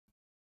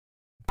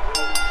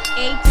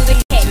A to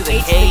the K. To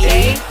the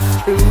K.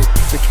 To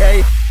the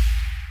K.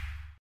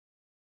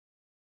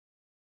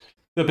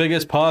 The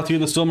biggest party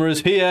of the summer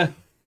is here.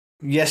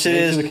 Yes, it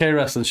It's is. the K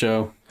Wrestling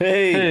Show.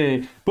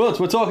 Hey.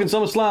 But we're talking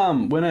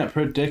SummerSlam. Winner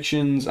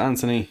predictions,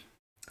 Anthony.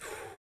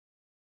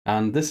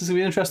 And this is going to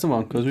be an interesting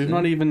one because we've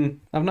not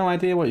even... I have no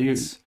idea what you...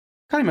 Can't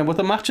remember what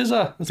the matches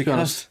are, let's be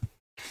honest.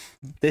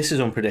 This is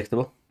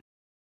unpredictable.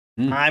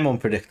 I'm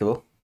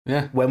unpredictable.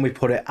 Yeah. When we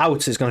put it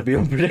out, it's going to be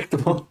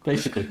unpredictable.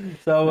 Basically.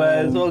 So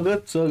it's all good.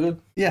 It's all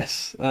good.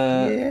 Yes.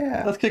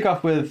 Yeah. Let's kick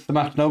off with the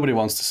match nobody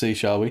wants to see,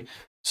 shall we?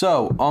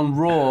 So, on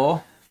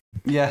Raw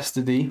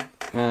yesterday,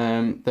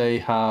 they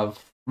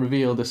have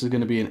revealed this is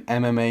going to be an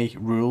MMA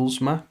rules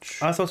match.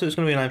 I thought it was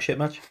going to be an I'm shit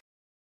match.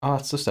 Oh,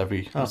 it's just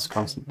it's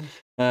constant.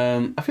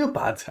 I feel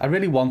bad. I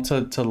really want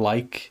to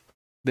like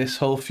this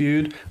whole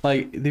feud.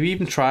 Like, they've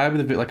even tried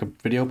with a bit like a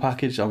video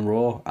package on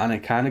Raw, and it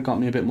kind of got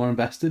me a bit more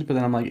invested, but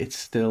then I'm like, it's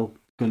still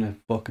gonna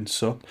fucking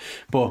suck.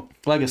 But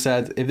like I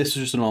said, if this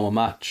was just a normal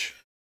match,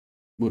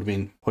 it would have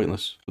been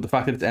pointless. But the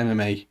fact that it's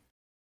MMA,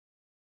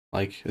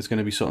 like, it's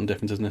gonna be something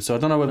different, isn't it? So I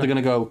don't know whether they're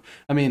gonna go.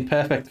 I mean,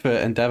 perfect for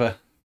Endeavour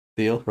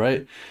deal,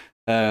 right?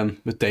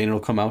 But Dana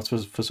will come out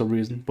for some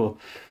reason. But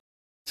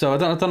so I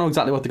don't know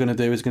exactly what they're gonna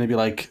do. It's gonna be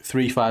like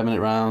 3 5-minute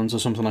rounds or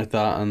something like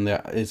that, and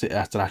is it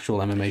at an actual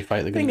MMA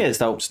fight? They're Thing gonna is,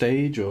 though,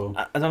 stage or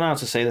I don't know how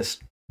to say this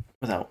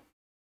without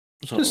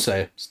just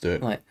say it. Just do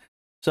it. like.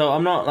 So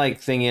I'm not like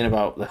thinking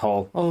about the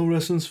whole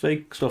wrestling's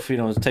fake stuff. You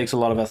know, it takes a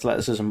lot of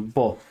athleticism,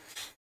 but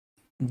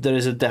there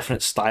is a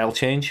definite style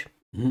change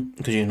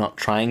because you're not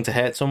trying to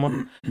hurt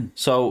someone.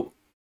 So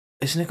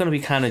isn't it going to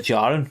be kind of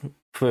jarring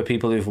for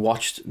people who've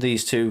watched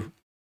these two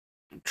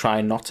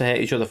try not to hurt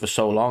each other for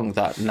so long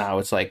that now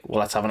it's like,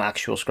 well, let's have an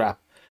actual scrap.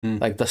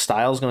 Like the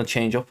style's going to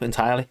change up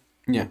entirely.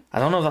 Yeah, I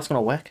don't know if that's going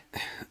to work.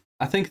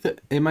 I think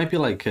that it might be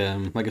like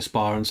a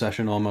sparring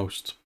session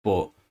almost,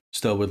 but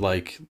still with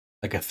like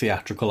a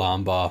theatrical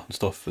armbar and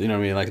stuff. You know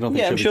what I mean? Like, I don't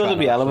think I'm sure there'll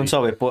be elements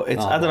of it, but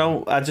it's I don't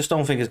know. I just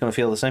don't think it's going to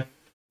feel the same.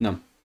 No,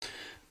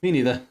 me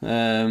neither.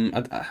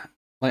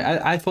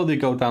 I thought they'd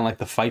go down like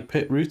the fight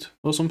pit route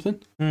or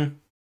something.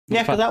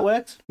 Yeah, but that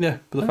worked. Yeah,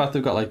 but the fact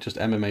they've got like just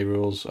MMA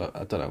rules,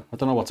 I don't know. I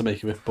don't know what to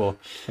make of it, but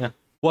yeah.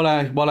 What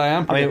I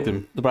am predicting. I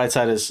mean, the bright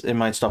side is it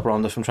might stop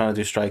Ronda from trying to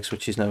do strikes,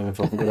 which she's never been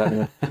fucking good at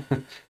anyway.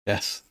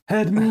 Yes,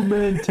 head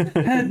movement,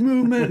 head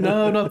movement.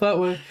 No, not that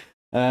way.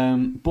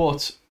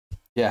 But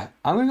yeah,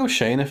 I'm gonna go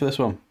Shayna for this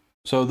one.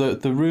 So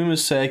the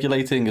rumors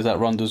circulating is that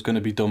Ronda's going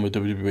to be done with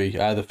WWE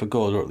either for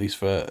good or at least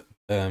for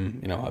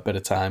a bit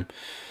of time.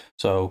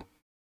 So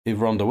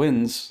if Ronda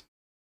wins,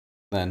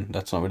 then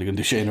that's not really going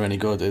to do Shayna any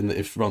good.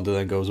 If Ronda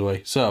then goes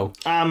away, so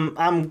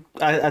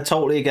I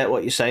totally get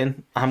what you're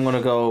saying. I'm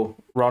gonna go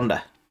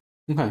Ronda.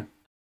 Okay.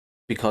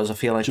 Because I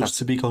feel like just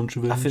to be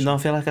controversial. I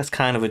feel like that's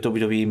kind of a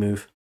WWE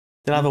move.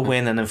 They'll have a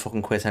win and then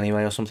fucking quit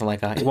anyway or something like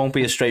that. It won't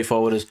be as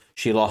straightforward as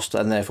she lost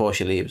and therefore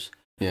she leaves.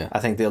 Yeah, I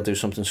think they'll do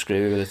something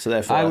screwy with it. So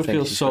therefore, I would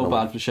feel so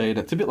bad for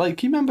Shayna. To be like,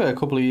 can you remember a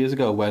couple of years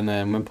ago when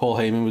Paul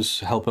Heyman was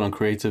helping on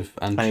creative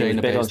and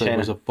Shayna Baszler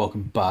was a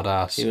fucking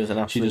badass. He was an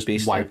absolute beast. She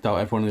just wiped out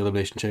everyone in the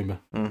Elimination Chamber.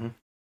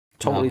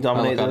 Totally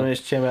dominated the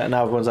Elimination Chamber, and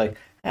now everyone's like,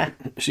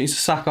 She needs to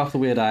sack off the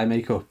weird eye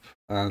makeup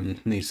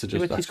and needs to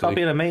just. She's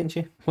copying a mate, isn't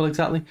she? Well,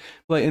 exactly.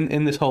 Like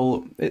in this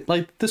whole,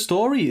 the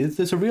story,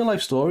 there's a real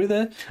life story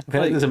there. I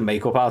feel like there's a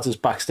makeup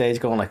artist backstage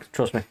going like,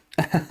 trust me.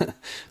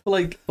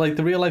 Well, like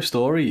the real life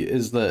story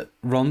is that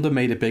Ronda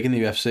made it big in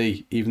the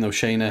UFC, even though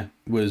Shayna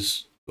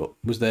was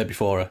there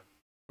before her,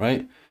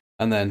 right?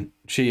 And then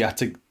she had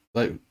to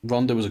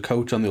Ronda was a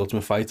coach on The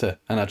Ultimate Fighter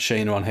and had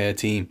Shayna on her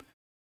team.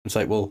 It's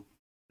like, well,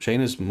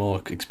 Shayna's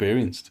more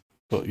experienced,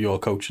 but you're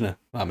coaching her.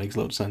 That makes a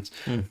lot of sense.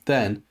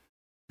 Then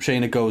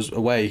Shayna goes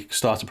away,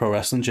 starts a pro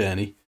wrestling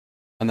journey,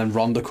 and then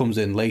Ronda comes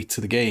in late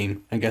to the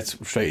game and gets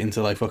straight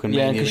into like fucking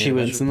because she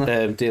was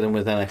dealing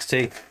with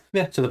NXT.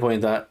 Yeah, to the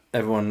point that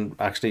everyone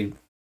actually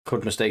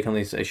could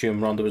mistakenly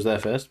assume Ronda was there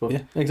first. But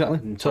yeah, exactly.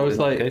 So it's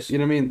like, you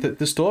know what I mean?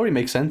 The story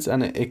makes sense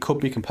and it could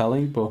be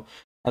compelling, but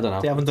I don't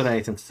know. They haven't done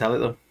anything to tell it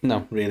though.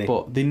 No, really.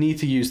 But they need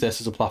to use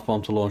this as a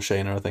platform to launch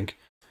Shayna, I think.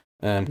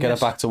 Get her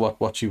back to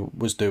what she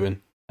was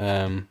doing.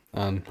 And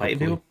fighting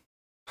people.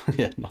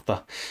 Yeah, not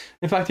that.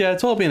 In fact, yeah,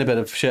 it's all been a bit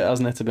of shit,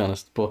 hasn't it, to be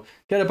honest? But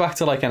get her back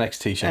to like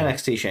NXT Shayna.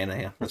 NXT Shayna,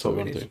 yeah. That's what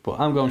we're going to do. But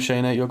I'm going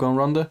Shayna, you're going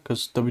Ronda,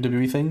 because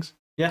WWE things.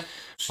 Yeah.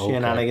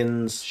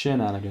 Shenanigans.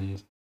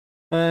 Shenanigans.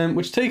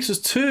 Which takes us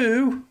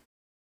to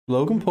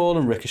Logan Paul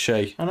and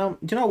Ricochet. I know.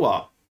 Do you know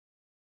what?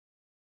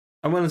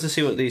 I'm willing to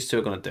see what these two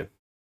are going to do.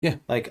 Yeah.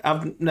 Like,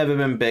 I've never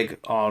been big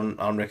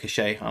on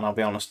Ricochet, and I'll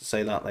be honest to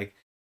say that. Like,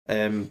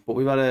 but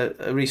we've had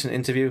a recent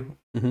interview,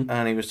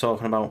 and he was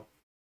talking about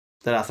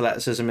their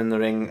athleticism in the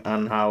ring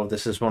and how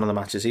this is one of the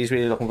matches he's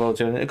really looking forward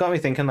to. And it got me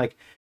thinking, like,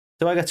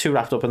 do I get too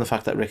wrapped up in the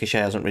fact that Ricochet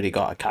hasn't really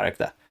got a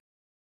character?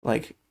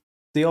 Like,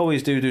 they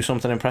always do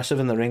something impressive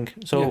in the ring.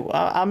 So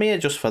I'm here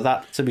just for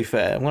that, to be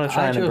fair. I'm going to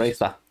try and embrace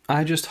that.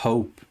 I just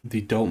hope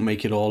they don't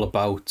make it all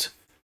about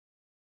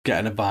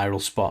getting a viral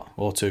spot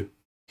or two.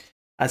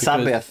 And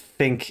sadly, I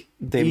think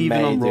they even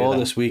may on Raw do that.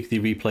 this week, they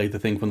replayed the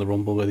thing from the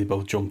Rumble where they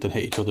both jumped and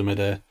hit each other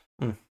midair.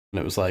 and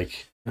it was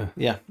like,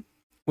 yeah,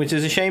 which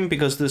is a shame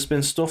because there's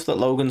been stuff that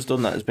Logan's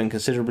done that has been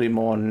considerably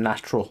more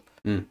natural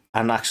and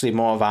actually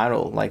more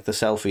viral, like the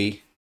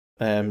selfie.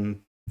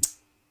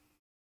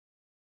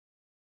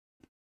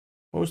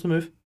 What was the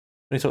move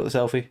when he took the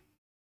selfie?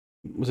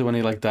 Was it when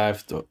he like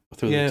dived through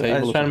the table? I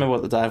was trying to remember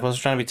what the dive was. I was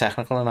trying to be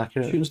technical and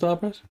accurate. Shooting star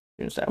press?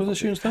 Shooting star. Was it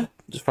shooting star?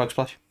 Just frog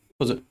splash.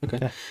 Was it?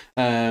 Okay.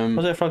 Yeah.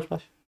 Was it a frog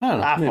splash? I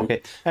don't know.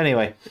 Okay.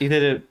 Anyway, he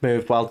did a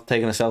move while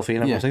taking a selfie, and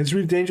everyone's like, it's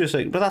really dangerous.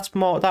 Like, but that's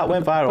more. That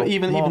went viral. But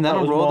even then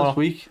on Raw this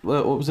week,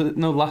 what was it?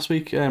 No, last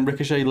week,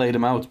 Ricochet laid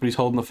him out, but he's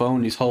holding the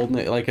phone. He's holding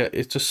it like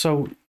it's just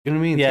so. You know what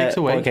I mean? It takes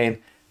away. Again,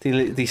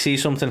 they see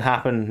something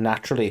happen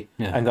naturally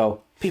and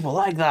go, people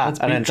like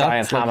that, and then try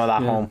and hammer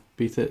that home.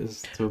 Beat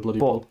it to a bloody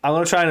But ball. I'm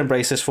going to try and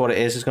embrace this for what it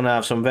is. It's going to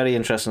have some very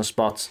interesting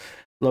spots.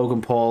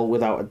 Logan Paul,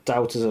 without a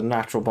doubt, is a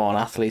natural born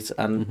athlete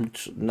and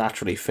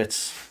naturally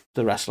fits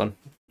the wrestling.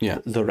 Yeah.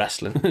 The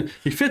wrestling.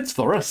 He fits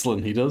the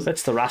wrestling, he does.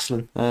 Fits the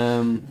wrestling.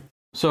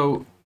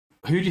 So,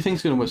 who do you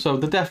think's going to win? So,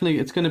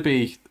 it's going to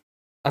be,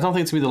 I don't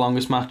think it's going to be the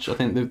longest match. I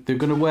think they're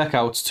going to work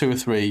out 2 or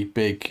 3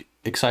 big,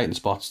 exciting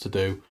spots to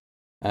do.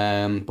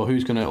 But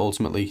who's going to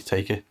ultimately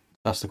take it?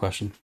 That's the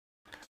question.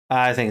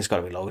 I think it's got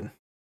to be Logan.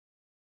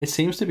 It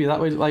seems to be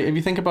that way. Like, if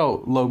you think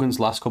about Logan's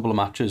last couple of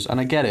matches, and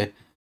I get it,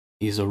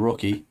 he's a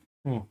rookie,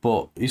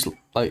 but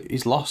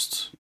he's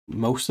lost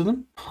most of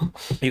them.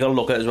 You got to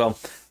look at it as well.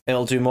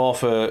 It'll do more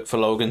for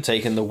Logan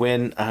taking the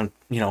win and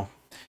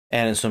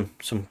earning some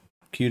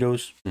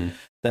kudos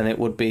than it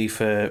would be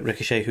for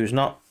Ricochet, who's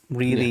not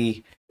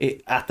really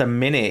at the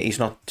minute. He's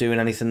not doing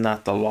anything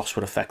that the loss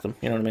would affect him.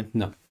 You know what I mean?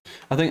 No.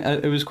 I think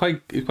it was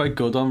quite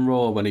good on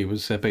Raw when he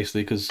was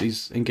basically, because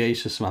he's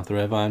engaged to Samantha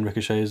Irvine,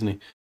 Ricochet, isn't he?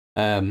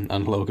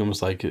 And Logan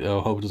was like, "Oh,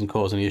 I hope it doesn't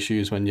cause any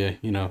issues when your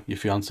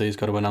fiance's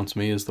got to announce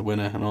me as the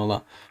winner and all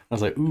that." I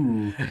was like,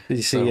 "Ooh." Did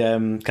you see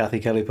Kathy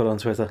Kelly put on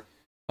Twitter?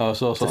 Oh,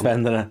 so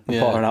defending her,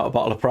 pouring out a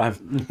bottle of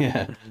Prime.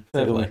 Yeah,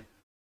 definitely.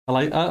 I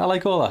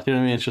like all that. You know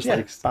what I mean? It's just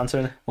like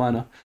banter. Why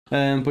not? But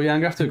yeah, I'm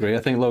gonna have to agree. I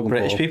think Logan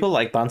British Paul, people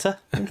like banter.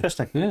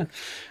 Interesting. Yeah.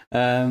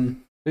 But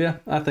yeah,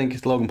 I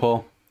think Logan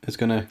Paul is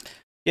gonna.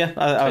 Yeah,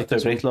 I have to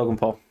agree. Logan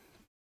Paul.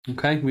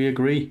 Okay, we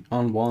agree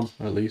on one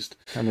at least,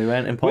 and we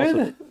went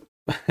impulsive.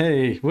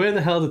 Where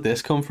the hell did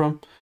this come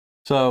from?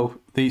 So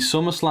the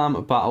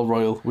SummerSlam Battle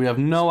Royal, we have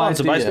no idea.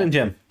 Sponsored by Slim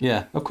Jim.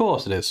 Yeah, of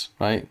course it is.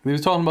 Right, we were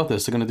talking about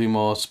this. They're going to do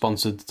more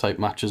sponsored type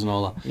matches and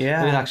all that.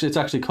 Yeah, it's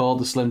actually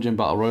called the Slim Jim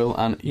Battle Royal,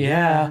 and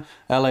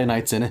LA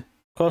Knight's in it.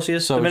 Of course he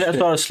is. So the minute I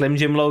saw a Slim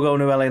Jim logo, I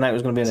knew LA Knight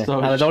was going to be in it,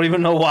 and I don't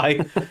even know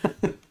why.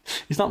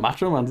 He's not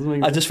Macho Man, doesn't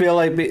he? I just feel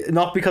like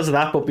not because of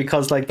that, but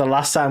because like the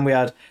last time we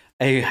had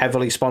a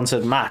heavily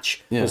sponsored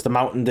match was the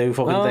Mountain Dew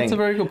fucking thing. That's a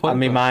very good point. And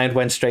my mind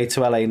went straight to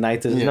LA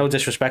Knight. There's no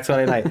disrespect to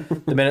LA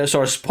Knight. The minute I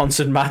saw a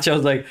sponsored match, I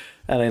was like,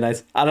 LA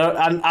Knight.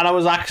 And I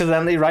was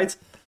accidentally right.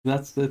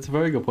 That's a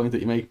very good point that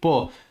you make.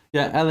 But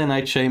yeah, LA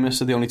Knight,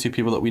 Sheamus are the only 2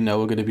 people that we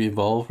know are going to be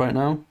involved right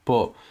now.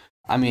 But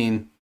I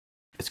mean,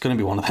 it's going to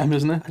be one of them,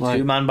 isn't it?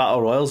 Like, 2-man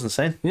battle royals,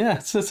 insane. Yeah,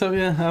 so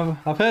yeah,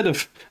 I've heard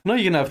of. I know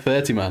you can have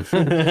 30 man,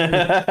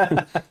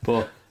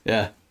 but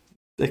yeah.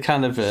 It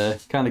kind of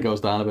goes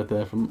down a bit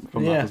there from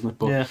that, doesn't it?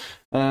 But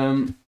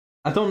I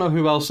don't know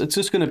who else. It's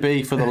just going to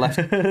be for the left.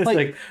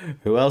 like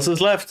who else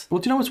is left?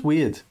 Well, do you know what's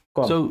weird?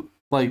 So,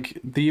 like,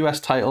 the US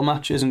title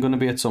match isn't going to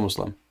be at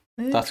SummerSlam.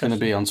 That's going to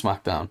be on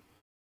SmackDown.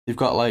 You've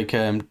got like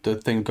the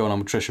thing going on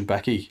with Trish and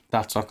Becky.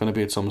 That's not going to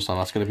be at SummerSlam.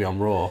 That's going to be on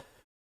Raw.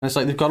 And it's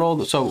like they've got all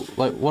the. So,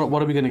 like,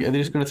 what are we going to get? Are they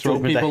just going to throw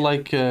Judgment people Day.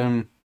 like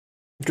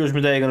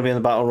Judgment Day are going to be in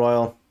the Battle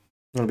Royal.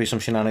 Going to be some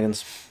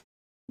shenanigans.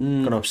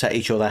 Going to upset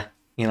each other.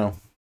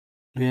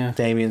 Yeah,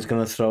 Damien's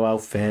going to throw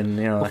out Finn.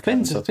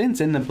 Finn's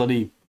in the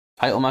bloody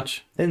title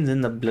match. Finn's in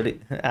the bloody.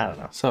 I don't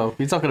know. So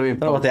he's not going to be. I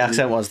don't know what the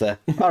accent was there.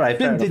 All right,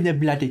 Finn's in the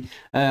bloody.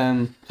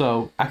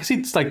 So I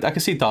can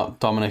see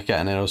Dominic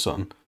getting it or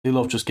something. They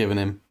love just giving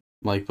him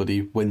like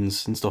bloody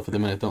wins and stuff at the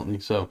minute, don't they?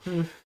 So,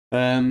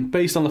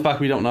 based on the fact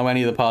we don't know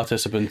any of the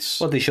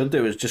participants, what they should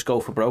do is just go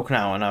for broke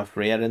now and have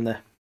Rhea in there.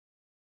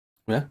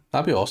 Yeah,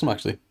 that'd be awesome.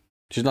 Actually,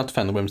 she's not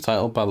defending the women's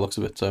title by the looks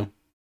of it, so.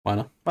 Why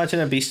not?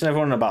 Imagine a beast and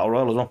everyone in a battle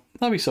royal as well.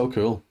 That'd be so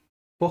cool.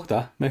 Book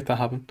that. Make that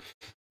happen.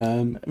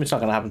 It's not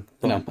going to happen.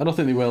 No, I don't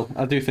think they will.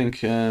 I do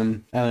think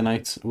LA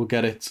Knight will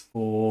get it,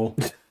 or...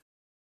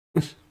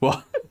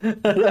 What?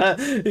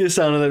 You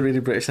sounded like really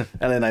British.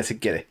 LA Knight to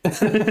get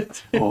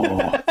it.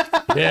 Oh,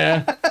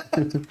 yeah.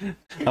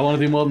 I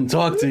want to do more than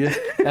talk to you.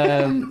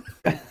 But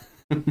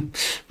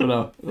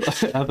no,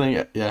 I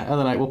think,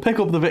 LA Knight will pick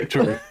up the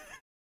victory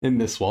in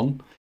this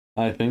one.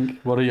 I think.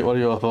 What are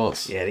your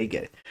thoughts? Yeah, they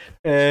get it.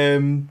 I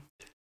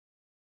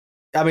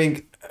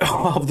mean,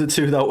 of the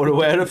 2 that we're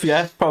aware of,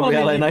 probably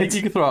LA Knight.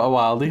 You could throw out a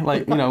wildie,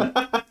 like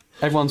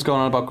everyone's going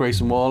on about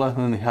Grayson Waller,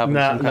 and they have some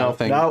kind of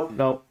thing.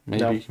 No,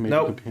 maybe it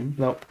could be him.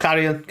 No,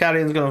 Carrion's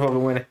gonna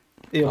fucking win it.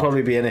 He'll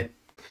probably be in it.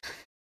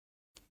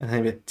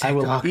 I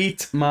will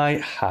eat my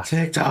hat.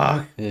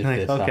 TikTok.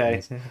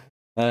 Okay.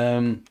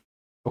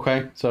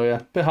 Okay, so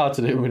yeah, bit hard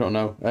to do. We don't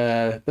know.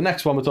 The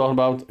next one we're talking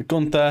about,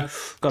 Gunther,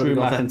 Drew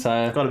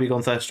McIntyre. Got to be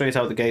Gunther straight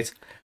out the gate.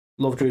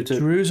 Love Drew too.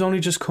 Drew's only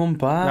just come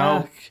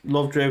back.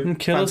 No, love Drew. And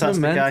kills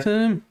Fantastic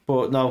momentum. guy.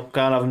 But no,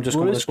 can't have him just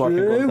coming to squash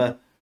and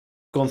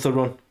Gunther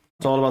run.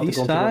 It's all about the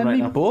Gunther run right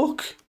now.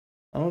 Book.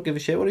 I don't give a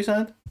shit what he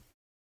signed.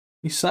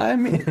 He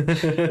signed me.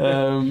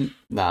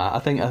 Nah, I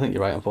think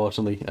you're right.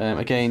 Unfortunately,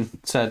 again,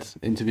 said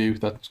interview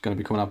that's going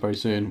to be coming out very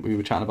soon. We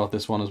were chatting about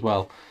this one as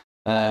well,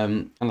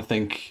 and I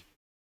think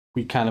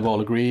we kind of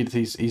all agreed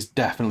he's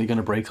definitely going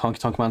to break Honky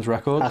Tonk Man's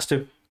record.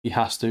 He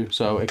has to.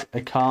 So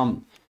I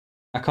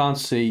can't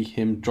see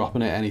him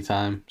dropping it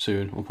anytime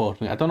soon.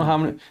 Unfortunately, I don't know how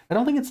many. I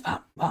don't think it's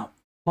that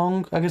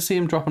long. I can see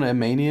him dropping it at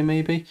Mania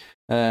maybe.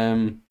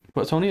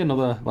 But it's only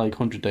another like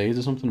 100 days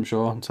or something. I'm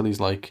sure until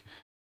he's like.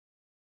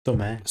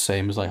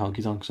 Same as like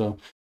Honky Tonk. So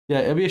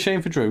yeah, it'll be a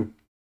shame for Drew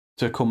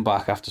to come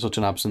back after such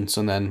an absence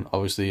and then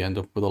obviously end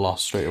up with a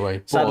loss straight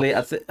away. Sadly,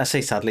 I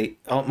say sadly,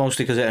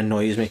 mostly because it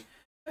annoys me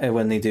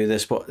when they do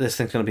this. But this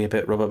thing's going to be a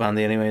bit rubber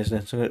bandy anyway, isn't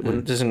it? So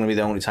this isn't going to be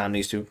the only time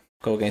these two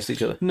go against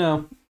each other.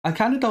 No, I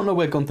kind of don't know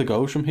where Gunther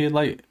goes from here.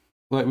 Like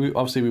we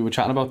were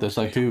chatting about this.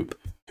 Like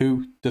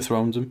who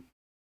dethrones him?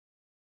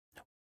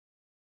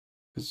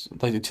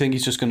 Like, do you think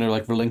he's just going to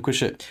like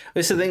relinquish it?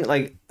 It's the thing.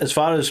 Like as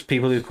far as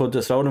people who could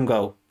dethrone him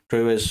go.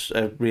 Drew is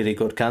a really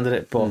good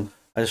candidate, but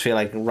I just feel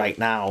like right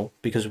now,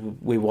 because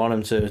we want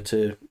him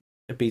to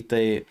beat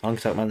the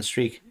Honky Tonk Man's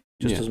streak,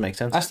 just doesn't make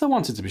sense. I still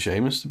want it to be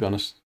Sheamus, to be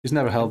honest. He's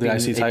never held the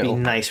IC title. It'd be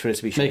nice for it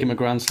to be Make him a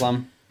Grand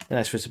Slam.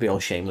 Nice for it to be all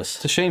shameless.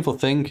 It's a shameful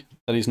thing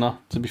that he's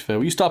not, to be fair.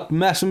 Will you stop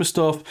messing with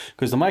stuff,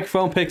 because the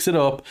microphone picks it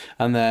up,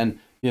 and then,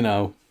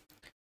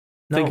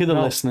 think of the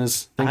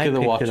listeners, think of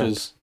the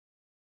watchers.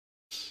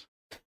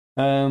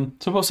 So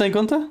about St.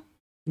 Gunther?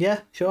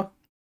 Yeah, sure.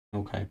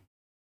 Okay.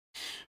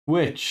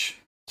 Which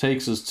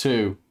takes us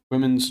to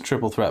women's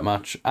triple threat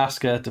match.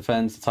 Asuka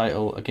defends the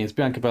title against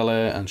Bianca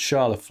Belair and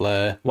Charlotte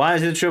Flair. Why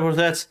is it a triple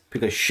threat?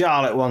 Because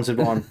Charlotte wanted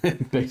one.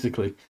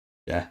 Basically,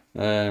 yeah.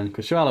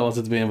 Because Charlotte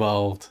wanted to be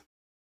involved.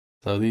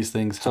 So these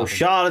things happen. So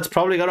Charlotte's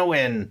probably going to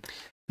win.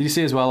 Did you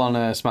see as well on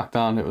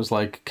SmackDown? It was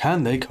like,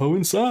 can they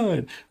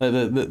coincide? Like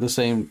the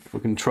same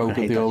fucking trope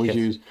that they always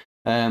use.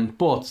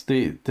 But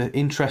the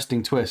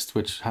interesting twist,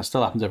 which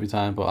still happens every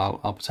time, but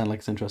I'll pretend like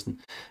it's interesting,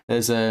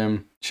 is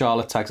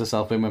Charlotte tags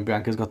herself in when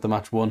Bianca's got the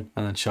match won,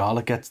 and then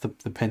Charlotte gets the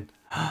pin.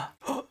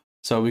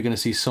 So we're going to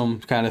see some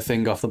kind of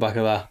thing off the back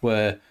of that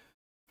where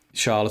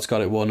Charlotte's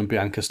got it won and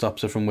Bianca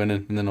stops her from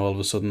winning, and then all of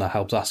a sudden that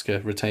helps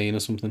Asuka retain or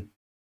something.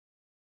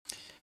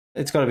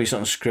 It's got to be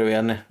something screwy,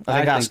 hasn't it?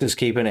 I think Asuka's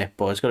keeping it,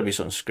 but it's got to be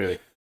something screwy.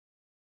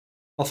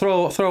 I'll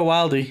throw a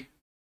wildie.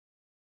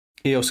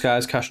 Io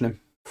Sky's cashing him.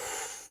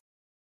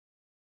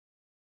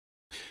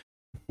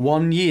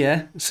 1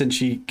 year since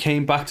she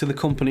came back to the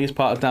company as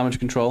part of Damage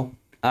Control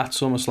at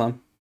SummerSlam.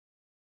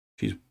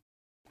 She's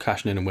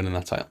cashing in and winning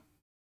that title.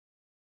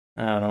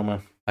 I don't know,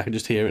 man. I can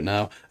just hear it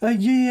now. A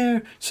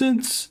year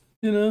since,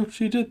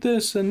 she did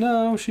this and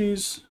now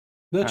she's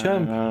the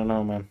champ. I don't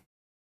know, man.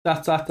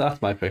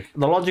 That's my pick.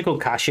 The logical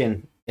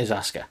cash-in is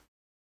Asuka.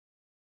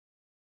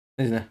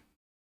 Isn't it?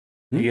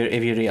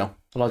 If you're real,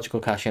 the logical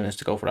cash-in is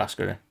to go for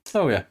Asuka. Right?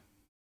 Oh, yeah.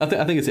 I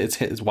think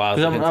it's wild.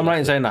 I'm right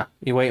in saying that.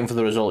 You're waiting for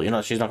the result.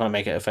 She's not going to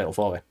make it a fatal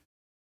four-way.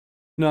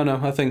 No.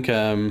 I think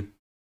I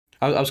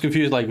was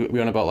confused. Like we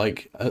were on about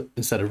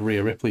instead of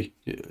Rhea Ripley.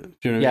 Do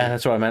you know yeah,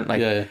 that's what I meant. Like,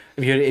 yeah.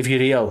 If you're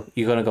Rio,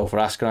 you're going to go for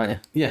Asuka, aren't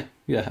you?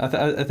 Yeah.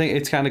 I think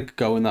it's kind of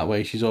going that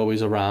way. She's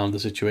always around the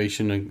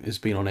situation and is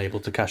being unable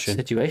to cash in.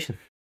 Situation.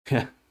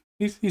 Yeah,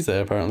 he's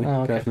there apparently.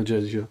 Oh, okay. Guy from the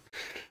Jersey Shore.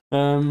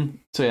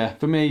 So yeah,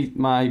 for me,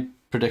 my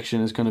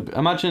prediction is going to be.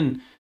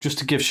 Imagine. Just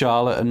to give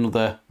Charlotte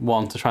another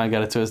one to try and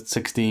get it to a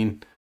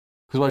 16.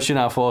 Because what's she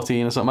now,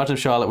 14 or something? Imagine if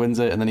Charlotte wins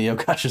it and then Io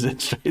cashes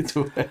it straight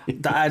away.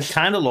 I'd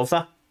kind of love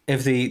that.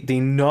 If they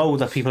know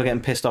that people are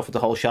getting pissed off with the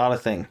whole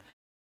Charlotte thing,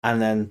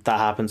 and then that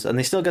happens, and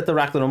they still get to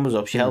rack the numbers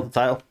up. She held the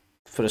title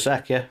for a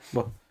sec, yeah.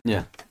 But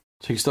yeah.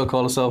 She can still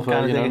call herself, you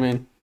know what I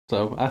mean?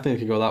 So I think it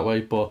could go that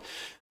way. But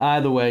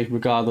either way,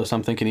 regardless,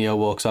 I'm thinking Io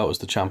walks out as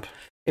the champ.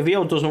 If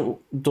Io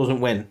doesn't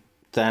win,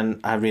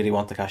 then I really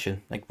want the cash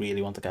in. Like,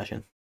 really want the cash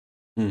in.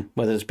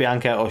 Whether it's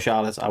Bianca or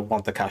Charlotte, I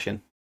want the cash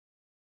in.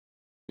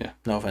 Yeah.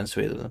 No offense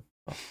to either of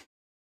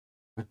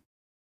them.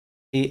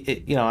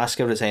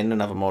 Asuka retaining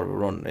and having more of a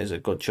run is a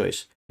good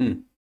choice.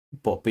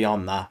 But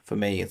beyond that, for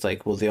me, it's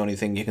like, well, the only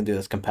thing you can do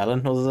that's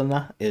compelling other than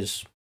that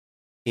is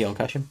Io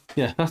cash in.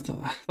 Yeah, that's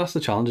the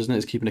challenge, isn't it?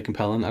 Is keeping it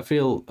compelling. I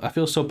feel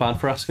so bad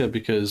for Asuka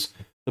because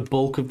the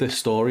bulk of this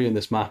story in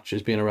this match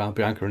is being around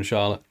Bianca and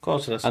Charlotte. Of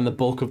course it is. And the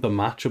bulk of the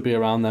match will be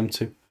around them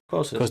too.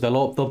 Because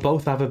they'll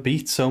both have a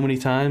beat so many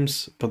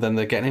times, but then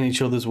they're getting in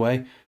each other's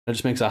way. It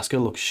just makes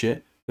Asuka look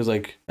shit.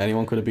 Because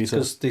anyone could have beat her.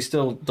 Because they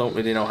still don't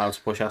really know how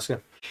to push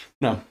Asuka.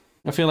 No.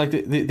 I feel like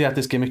they had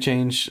this gimmick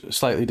change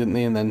slightly, didn't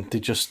they? And then they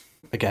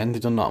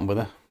done nothing with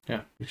her.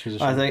 Yeah.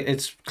 I think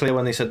it's clear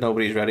when they said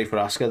nobody's ready for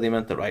Asuka, they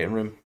meant the writing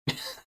room.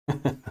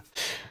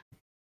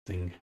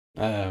 Thing.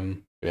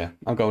 Yeah,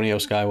 I'm going Io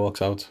Sky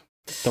walks out.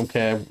 Don't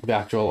care the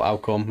actual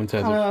outcome in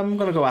terms of... I'm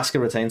going to go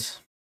Asuka retains.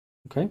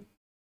 Okay.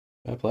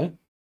 Fair play.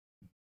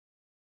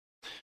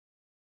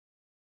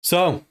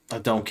 So, I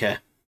don't care.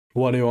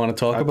 What do you want to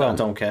talk about? I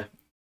don't care.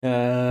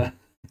 It's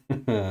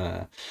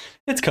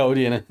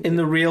Cody, innit? In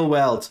the real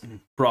world,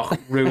 Brock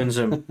ruins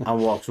him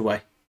and walks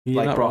away.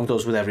 Like Brock wrong.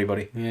 does with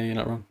everybody. Yeah, you're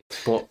not wrong.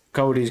 But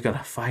Cody's going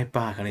to fight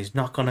back and he's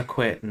not going to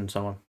quit and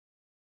so on.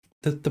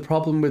 The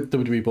problem with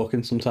WWE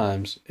booking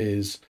sometimes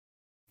is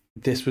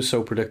this was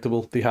so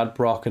predictable. They had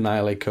Brock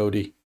annihilate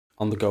Cody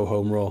on the go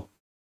home Raw,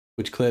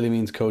 which clearly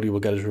means Cody will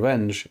get his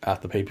revenge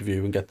at the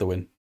pay-per-view and get the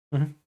win.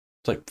 Mm-hmm.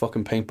 It's like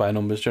fucking paint by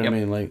numbers, do you know what I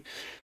mean? Like,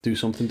 do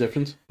something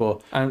different.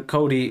 And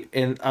Cody,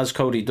 as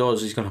Cody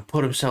does, he's going to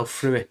put himself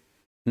through it.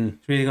 He's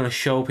really going to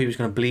show people. He's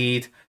going to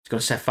bleed. He's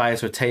going to set fire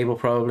to a table,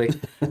 probably.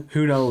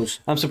 Who knows?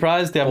 I'm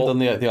surprised they haven't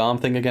done the arm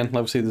thing again.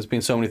 Obviously, there's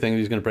been so many things.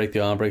 He's going to break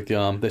the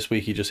arm. This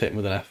week, he just hit him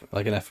with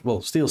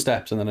an steel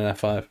steps and then an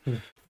F5.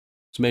 So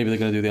maybe they're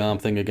going to do the arm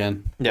thing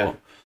again. Yeah.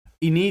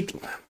 But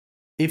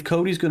if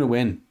Cody's going to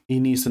win, he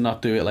needs to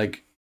not do it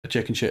like a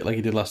chicken shit like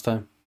he did last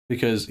time,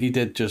 because he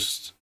did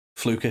just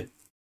fluke it.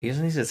 He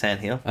doesn't need to turn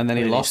heel. And then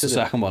he lost the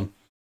second one.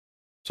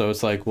 So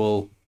it's like,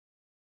 well,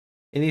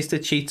 he needs to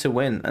cheat to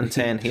win and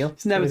turn heel.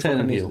 He's never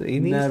turning heel. He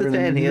needs to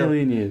turn heel.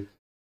 Years.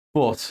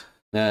 But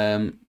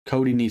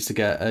Cody needs to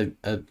get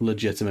a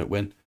legitimate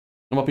win.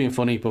 I'm not being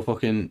funny, but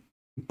fucking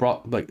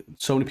Brock, like,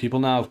 so many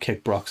people now have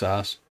kicked Brock's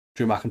ass.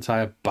 Drew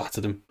McIntyre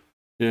battered him.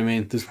 You know what I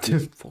mean?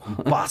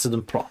 Battered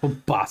him, proper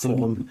battered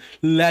him,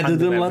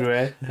 leathered him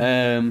everywhere.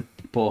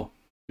 But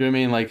you know what I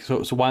mean? Like,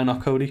 so why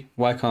not Cody?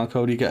 Why can't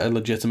Cody get a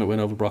legitimate win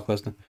over Brock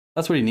Lesnar?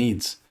 That's what he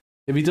needs.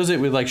 If he does it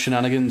with like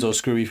shenanigans or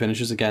screwy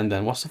finishes again,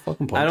 then what's the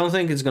fucking point? I don't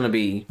think it's going to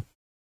be.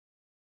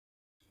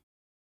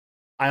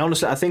 I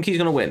think he's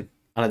going to win,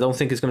 and I don't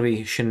think it's going to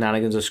be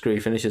shenanigans or screwy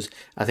finishes.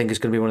 I think it's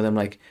going to be one of them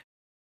like,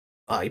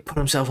 he put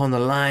himself on the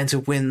line to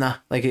win that.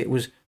 Like it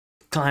was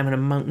climbing a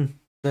mountain.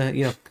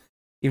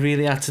 He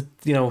really had to,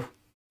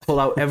 pull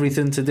out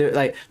everything to do it,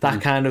 like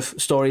that kind of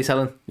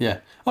storytelling. Yeah.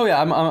 Oh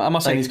yeah. I'm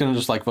not saying he's going to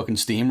just like fucking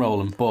steamroll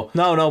him, but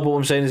no. But what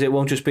I'm saying is, it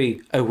won't just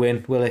be a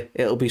win, will it?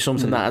 It'll be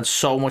something that adds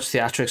so much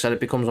theatrics that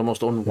it becomes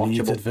almost unwatchable. He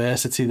needs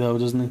adversity though,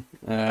 doesn't he?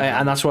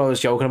 And that's what I was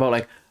joking about,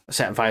 like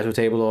setting fire to a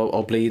table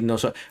or bleeding or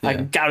so. I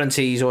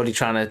guarantee he's already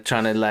trying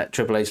to let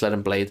Triple H let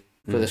him bleed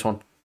for this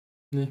one.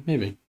 Yeah,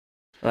 maybe.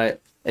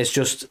 Right. It's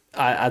just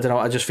I don't know.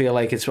 I just feel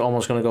like it's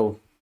almost going to go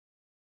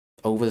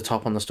over the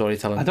top on the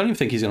storytelling. I don't even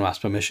think he's going to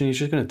ask permission. He's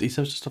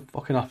just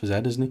fucking off his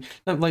head, isn't he?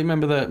 Like,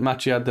 remember the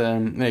match he had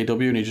in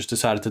AEW and he just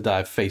decided to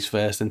dive face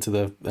first into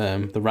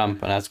the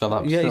ramp, and it's got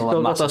that he's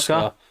still got that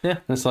scar. Yeah,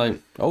 and it's like,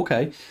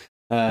 okay.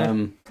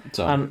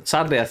 So, and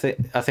sadly, I think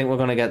we're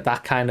going to get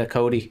that kind of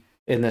Cody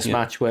in this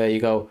match where you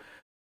go,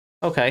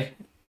 okay.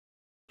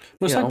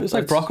 Well, it's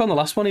like Brock on the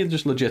last one. He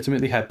just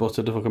legitimately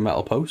headbutted a fucking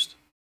metal post.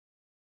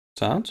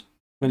 Sounds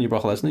when you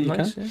Brock Lesnar, you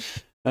can. Yeah.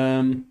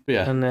 But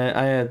yeah, and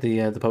I had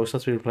the post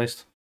has to be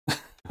replaced.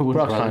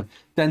 Brock's fine.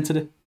 Dented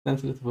it.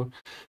 But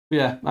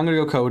yeah, I'm gonna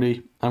go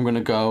Cody. I'm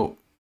gonna go.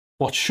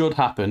 What should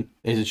happen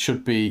is it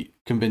should be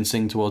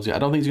convincing towards it. I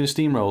don't think he's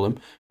gonna steamroll him.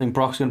 I think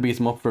Brock's gonna beat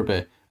him up for a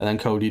bit, and then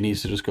Cody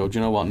needs to just go, do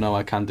you know what? No,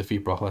 I can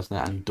defeat Brock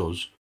Lesnar, and he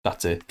does.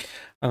 That's it.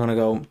 I'm gonna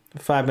go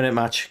 5-minute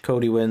match.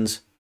 Cody wins.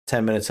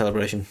 10-minute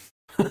celebration.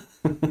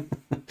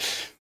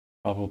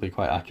 Probably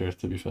quite accurate,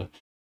 to be fair.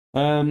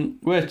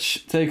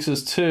 Which takes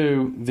us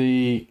to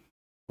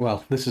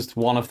this is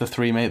one of the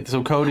three main.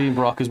 So Cody and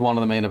Brock is one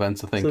of the main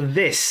events, I think. So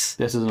this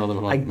is another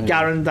one. I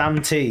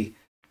guarantee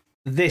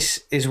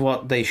this is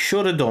what they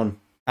should have done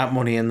at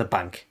Money in the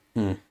Bank.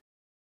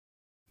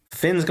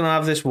 Finn's gonna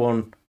have this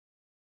one,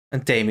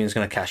 and Damien's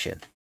gonna cash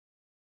in.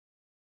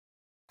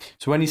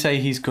 So when you say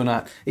he's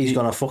gonna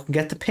fucking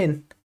get the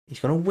pin, he's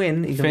gonna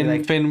win.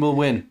 Finn will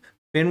win.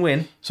 Finn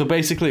win. So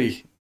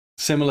basically,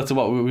 similar to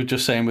what we were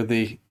just saying with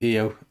the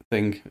EO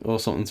thing, or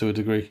something to a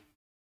degree,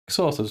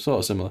 sort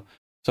of similar.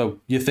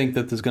 So you think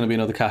that there's going to be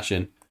another cash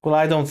in? Well,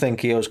 I don't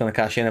think EO's going to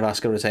cash in if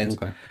Asuka retains.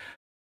 Okay.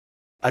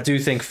 I do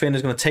think Finn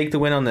is going to take the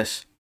win on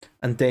this,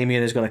 and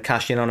Damien is going to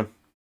cash in on him,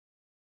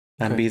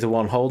 and be the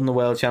one holding the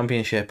World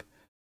Championship,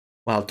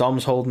 while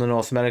Dom's holding the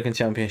North American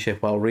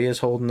Championship, while Rhea's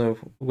holding the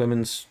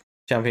Women's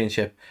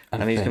Championship,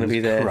 and he's going to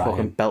be there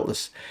fucking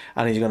beltless,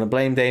 and he's going to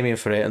blame Damien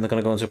for it, and they're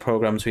going to go into a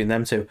program between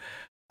them two.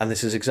 And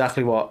this is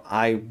exactly what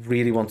I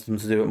really wanted them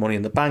to do at Money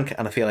in the Bank,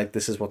 and I feel like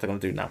this is what they're going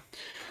to do now.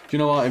 Do you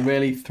know what? It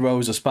really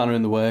throws a spanner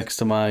in the works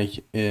to my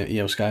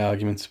EO Sky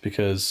argument,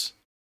 because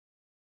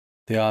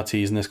they are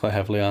teasing this quite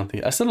heavily, aren't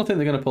they? I still don't think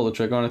they're going to pull the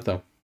trigger on it,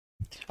 though.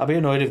 I'd be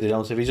annoyed if they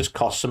don't. If he just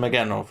costs them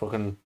again or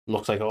fucking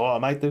looks like, I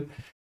might do,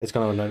 it's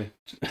going to annoy me.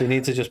 They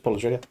need to just pull the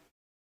trigger.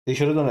 They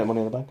should have done it at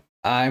Money in the Bank.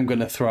 I'm going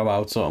to throw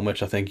out something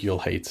which I think you'll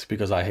hate,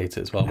 because I hate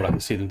it as well, but I can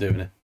see them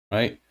doing it,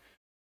 right?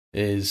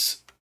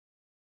 Is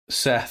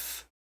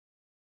Seth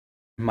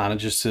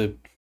manages to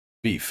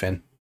beat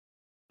Finn.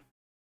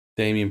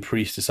 Damian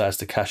Priest decides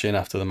to cash in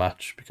after the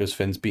match because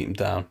Finn's beat him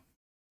down.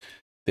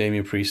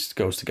 Damian Priest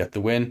goes to get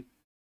the win,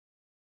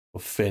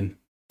 but Finn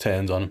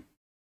turns on him.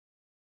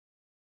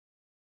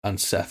 And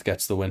Seth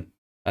gets the win,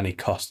 and he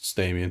costs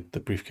Damian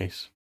the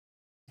briefcase.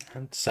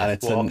 And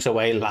Seth walks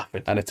away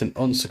laughing. And it's an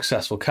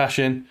unsuccessful cash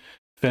in.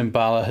 Finn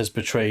Balor has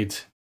betrayed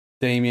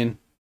Damian.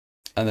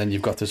 And then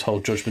you've got this whole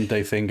Judgment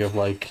Day thing of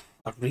like,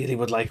 I really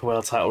would like a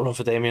world title run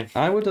for Damien.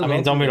 I would. I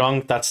mean, don't be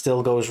wrong. That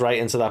still goes right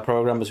into that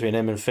program between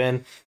him and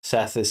Finn.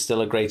 Seth is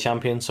still a great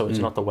champion, so it's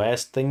not the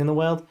worst thing in the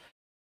world.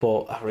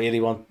 But I really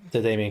want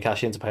the Damien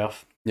cash-in to pay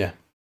off. Yeah,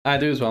 I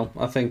do as well.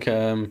 I think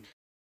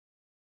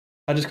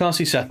I just can't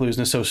see Seth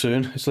losing it so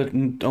soon. It's like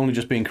only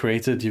just being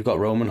created. You've got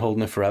Roman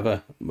holding it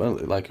forever. Well,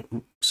 like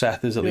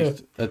Seth is at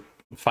least a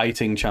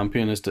fighting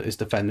champion, is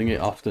defending it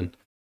often.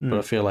 But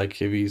I feel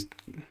like if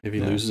he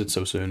loses it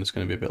so soon, it's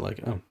going to be a bit like,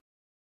 oh.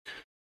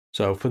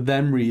 So for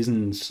them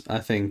reasons, I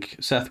think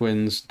Seth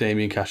wins,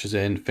 Damien cashes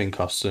in, Finn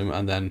costs him,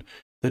 and then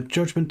the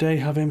Judgment Day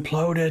have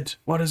imploded.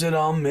 What does it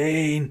all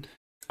mean?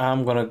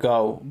 I'm going to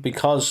go,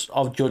 because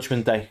of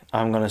Judgment Day,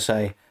 I'm going to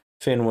say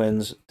Finn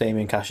wins,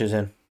 Damien cashes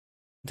in.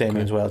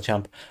 Damien's world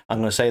champ. I'm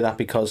going to say that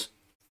because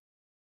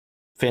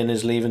Finn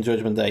is leaving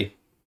Judgment Day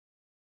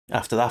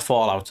after that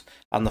fallout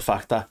and the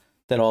fact that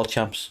they're all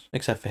champs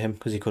except for him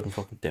because he couldn't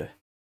fucking do it.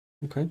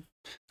 Okay.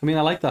 I mean,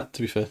 I like that,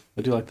 to be fair.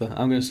 I do like that.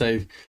 I'm going to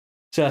say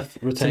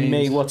Seth retains. To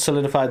me, what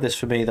solidified this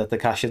for me that the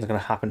cash-in is going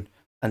to happen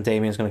and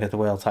Damien's going to get the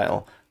world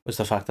title was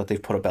the fact that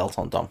they've put a belt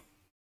on Dom.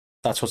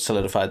 That's what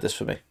solidified this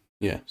for me.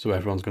 Yeah, so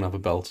everyone's going to have a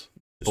belt.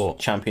 But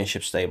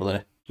championship stable in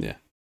it. Yeah.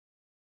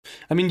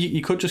 I mean,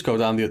 you could just go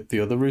down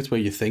the other route where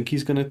you think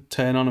he's going to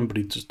turn on him, but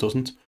he just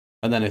doesn't.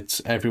 And then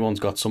it's everyone's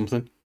got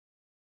something.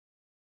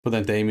 But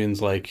then Damien's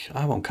like,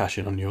 I won't cash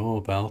in on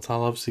your belt.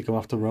 I'll obviously go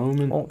after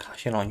Roman. I won't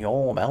cash in on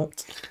your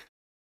belt.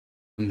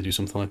 And they do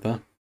something like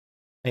that.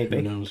 Maybe.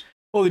 Who knows?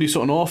 Or they do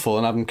something awful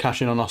and have him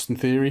cash in on Austin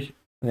Theory.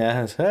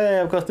 Yeah, hey,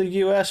 I've got the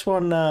US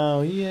one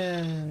now.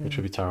 Yeah. Which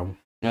would be terrible.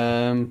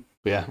 But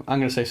yeah, I'm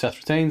going to say Seth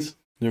retains.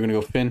 You're going to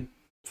go Finn,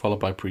 followed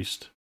by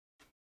Priest.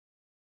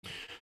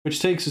 Which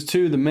takes us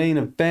to the main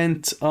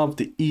event of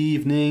the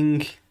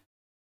evening.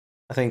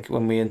 I think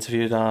when we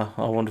interviewed our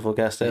wonderful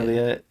guest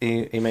earlier,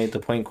 he made the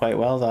point quite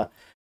well that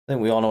I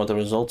think we all know what the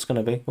result's going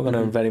to be. We're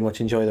going to very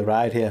much enjoy the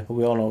ride here, but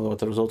we all know what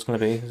the result's going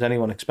to be. Is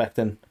anyone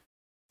expecting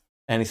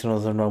anything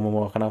other than Roman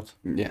walking out?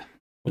 Yeah.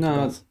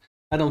 No,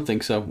 I don't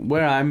think so.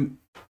 Where I'm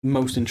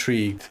most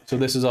intrigued, so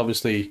this is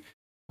obviously,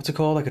 what's it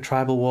called, like a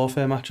tribal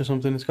warfare match or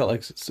something? It's got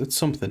like, it's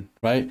something,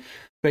 right?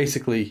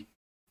 Basically,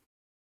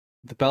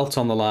 the belt's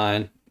on the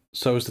line,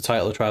 so is the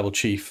title of tribal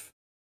chief,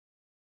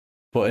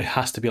 but it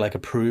has to be like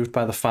approved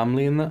by the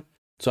family in there.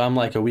 So I'm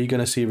like, are we going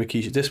to see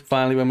Rikishi? This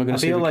finally when we're going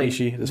to see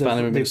Rikishi? This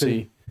finally when we're going to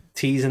see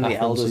teasing the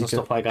elders and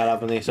stuff like that,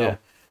 haven't they? So yeah.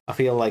 I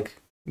feel like,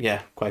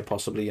 yeah, quite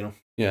possibly, you know.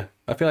 Yeah,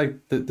 I feel like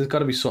there's got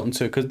to be something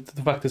too, because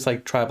the fact it's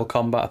like tribal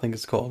combat, I think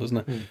it's called, isn't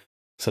it?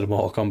 Instead of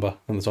Mortal Kombat,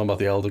 and they're talking about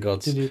the elder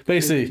gods.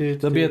 Basically,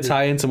 there'll be a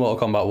tie into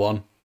Mortal Kombat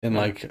 1 in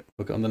like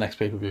on the next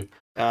pay-per-view.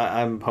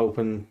 I'm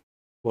hoping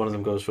one of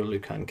them goes for a Liu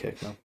Kang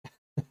kick now.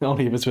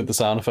 Only if it's with the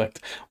sound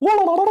effect.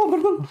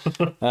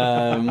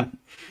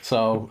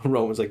 So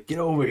Roman's like, get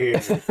over here.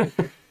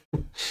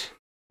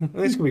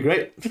 This could be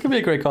great. It could be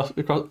a great cross.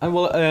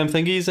 Well, I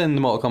think he's in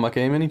the Mortal Kombat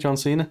game, isn't he? John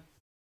Cena.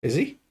 Is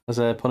he? As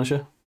a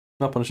Punisher.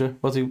 Not Punisher.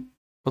 What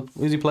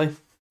does he play?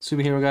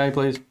 Superhero guy he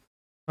plays?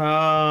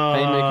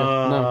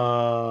 Painmaker.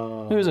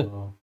 No. Who is it?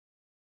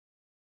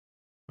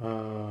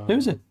 Who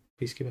is it?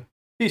 Peacekeeper.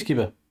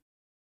 Peacekeeper.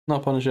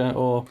 Not Punisher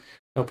or...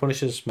 No,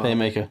 Punisher's...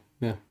 Painmaker.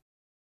 Yeah.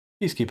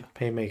 Peacekeeper.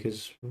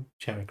 Painmaker's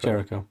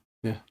Jericho.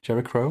 Yeah.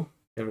 Jericho.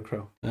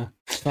 Yeah.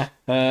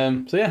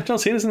 So yeah, John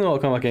Cena's in the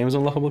Mortal Kombat game as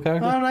an unlockable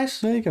character. Oh,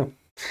 nice. There you go.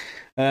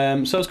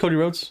 So is Cody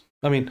Rhodes.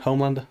 I mean,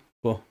 Homelander.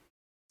 But...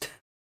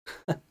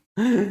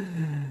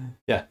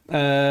 yeah.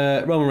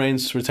 Roman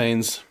Reigns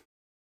retains.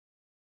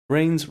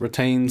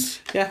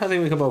 Yeah, I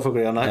think we can both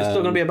agree on that. It's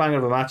still going to be a banger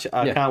of a match.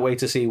 I can't wait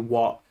to see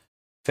what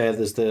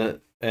furthers the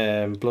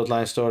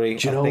bloodline story.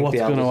 Do you know what's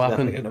going to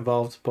happen?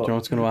 Involved, but... Do you know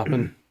what's going to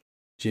happen?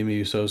 Jimmy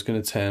Uso's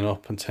going to turn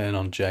up and turn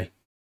on Jay.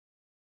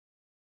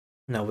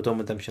 No, we're done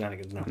with them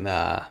shenanigans now.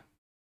 Nah.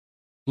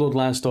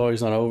 Bloodline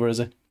story's not over, is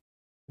it?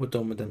 We're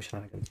done with them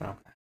shenanigans now.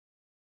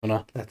 We're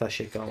not. Let that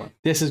shit go on.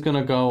 This is going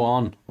to go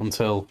on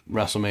until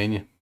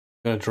WrestleMania.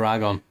 Going to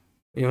drag on.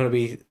 You're going to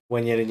be,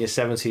 when you're in your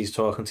 70s,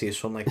 talking to your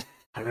son like,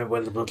 I remember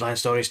when the bloodline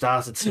story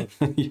started.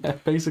 Yeah,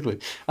 basically.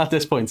 At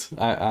this point,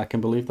 I can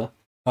believe that.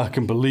 I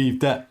can believe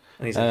that.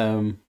 And he's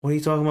like, what are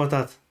you talking about,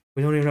 Dad?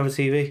 We don't even have a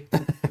TV.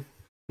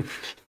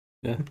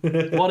 Yeah.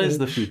 What is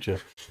the future?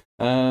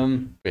 But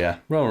yeah,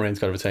 Roman Reigns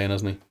got to retain,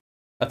 hasn't he?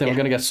 I think we're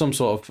going to get some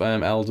sort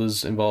of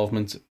elders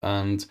involvement,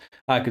 and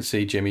I could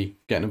see Jimmy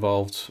getting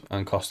involved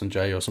and costing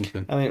Jay or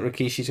something. I think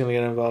Rikishi's going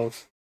to get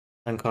involved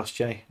and cost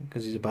Jay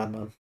because he's a bad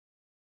man.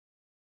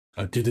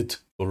 I did it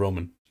for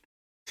Roman.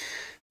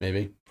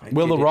 Maybe.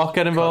 Will The Rock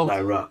get involved? I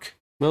rock.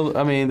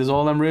 I mean, there's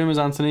all them rumours,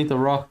 Anthony. The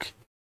Rock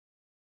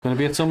going to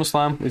be at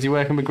SummerSlam. Is he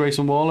working with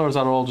Grayson Waller, or is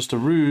that all just a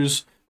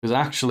ruse? Because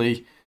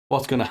actually,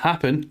 what's going to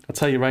happen, I'll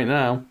tell you right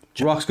now,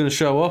 Rock's going to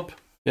show up,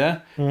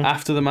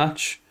 after the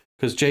match,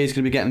 because Jay's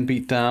going to be getting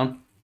beat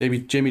down. Maybe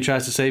Jimmy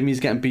tries to save him, he's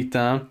getting beat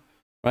down,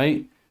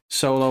 right?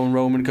 Solo and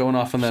Roman going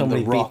off, and then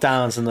somebody The Rock beat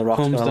downs, and The Rock's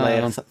going to lay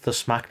the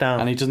smackdown.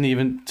 And he doesn't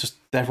even,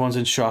 everyone's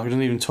in shock, he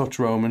doesn't even touch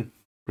Roman,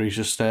 but he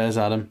just stares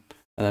at him.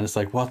 And then it's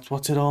like,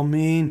 what's it all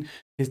mean?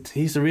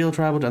 He's the real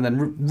tribal. And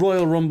then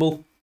Royal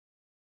Rumble.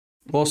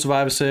 Or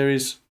Survivor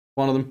Series,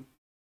 one of them.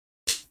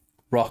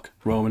 Rock,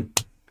 Roman.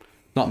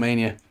 Not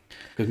Mania.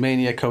 Because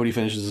Mania, Cody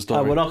finishes the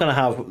story. We're not going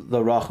to have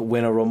The Rock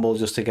win a Rumble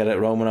just to get it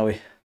Roman, are we?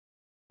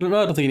 No,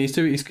 I don't think he needs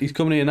to. He's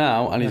coming here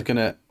now, and he's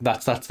gonna.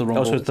 That's the Rumble.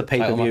 Also, it's the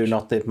pay-per-view,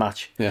 not the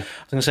match. Yeah, I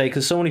was gonna say,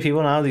 because so many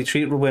people now they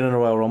treat winning a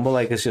Royal Rumble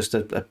like it's just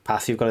a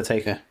path you've got to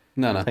take. Yeah.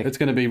 No, it's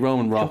gonna be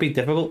Roman Rock. Could be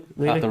difficult,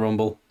 really. At the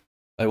Rumble.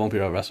 It won't be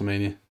at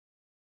WrestleMania.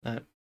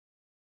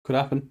 Could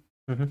happen.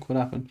 Mm-hmm. Could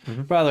happen.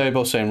 Mm-hmm. By the way,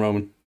 both saying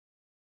Roman.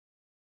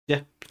 Yeah,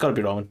 it's got to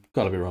be Roman.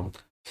 Got to be Roman.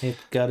 It's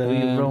got to be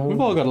Roman.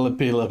 We've all got to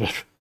be a little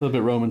bit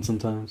Roman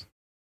sometimes.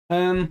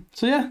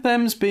 So yeah,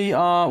 them's be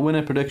our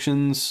winner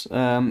predictions.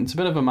 It's a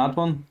bit of a mad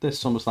one,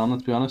 this SummerSlam,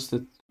 let's be honest.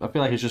 I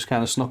feel like it's just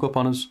kind of snuck up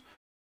on us.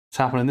 It's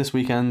happening this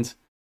weekend.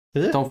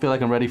 Is it? Don't feel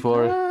like I'm ready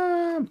for it.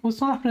 Well,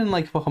 it's not happening in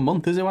like a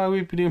month, is it? Why are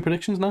we doing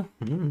predictions now?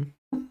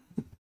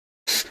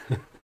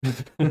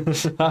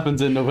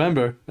 Happens in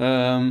November.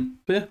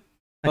 But yeah.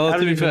 Well,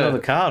 to be fair, the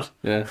card.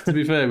 Yeah, to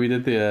be fair, we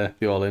did the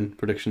all-in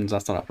predictions.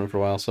 That's not happening for a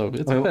while, so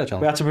it's a fair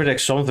challenge. We had to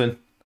predict something.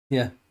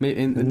 Yeah,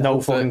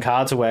 no fucking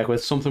card to work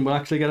with. Something will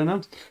actually get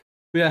announced.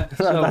 Yeah,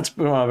 that's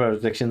one of our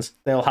predictions.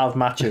 They'll have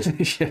matches.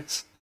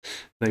 Yes,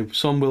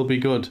 some will be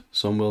good,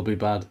 some will be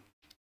bad.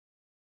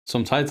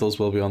 Some titles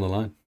will be on the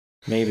line.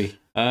 Maybe.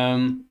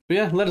 But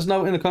yeah, let us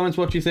know in the comments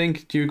what you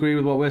think. Do you agree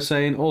with what we're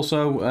saying?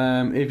 Also,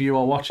 if you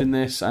are watching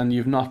this and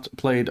you've not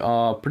played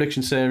our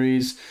prediction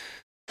series,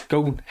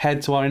 go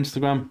head to our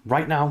Instagram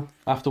right now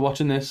after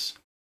watching this.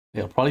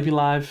 It'll probably be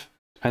live,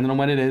 depending on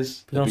when it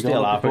is. Don't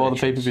steal our before the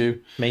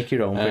pay-per-view. Make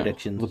your own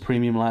predictions. The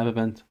premium live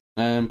event.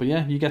 But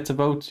yeah, you get to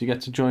vote. You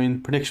get to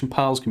join Prediction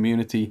Pals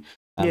community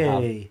and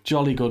have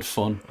jolly good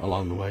fun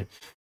along the way.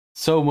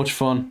 So much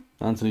fun.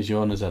 Anthony's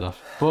yawning his head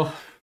off. But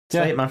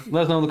yeah, man.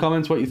 Let us know in the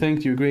comments what you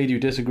think. Do you agree? Do you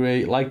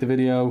disagree? Like the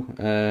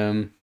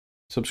video.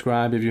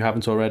 Subscribe if you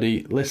haven't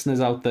already. Listeners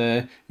out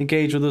there,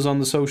 engage with us on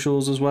the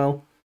socials as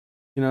well.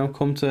 You know,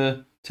 come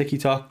to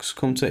TikToks,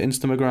 come to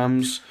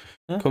Instagrams,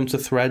 come to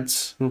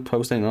Threads. We'll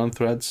post anything on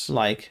Threads.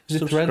 Like,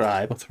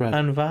 subscribe,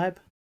 and vibe.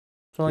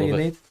 That's all you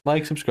need.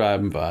 Like, subscribe,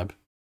 and vibe.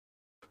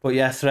 But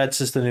yeah,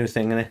 Threads is the new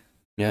thing, isn't it?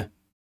 Yeah.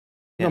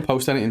 Don't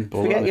post anything.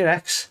 Forget your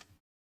ex.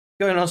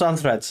 Join us on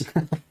Threads.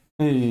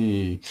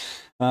 Hey.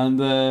 And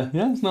yeah,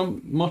 there's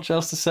not much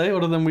else to say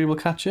other than we will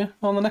catch you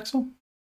on the next one.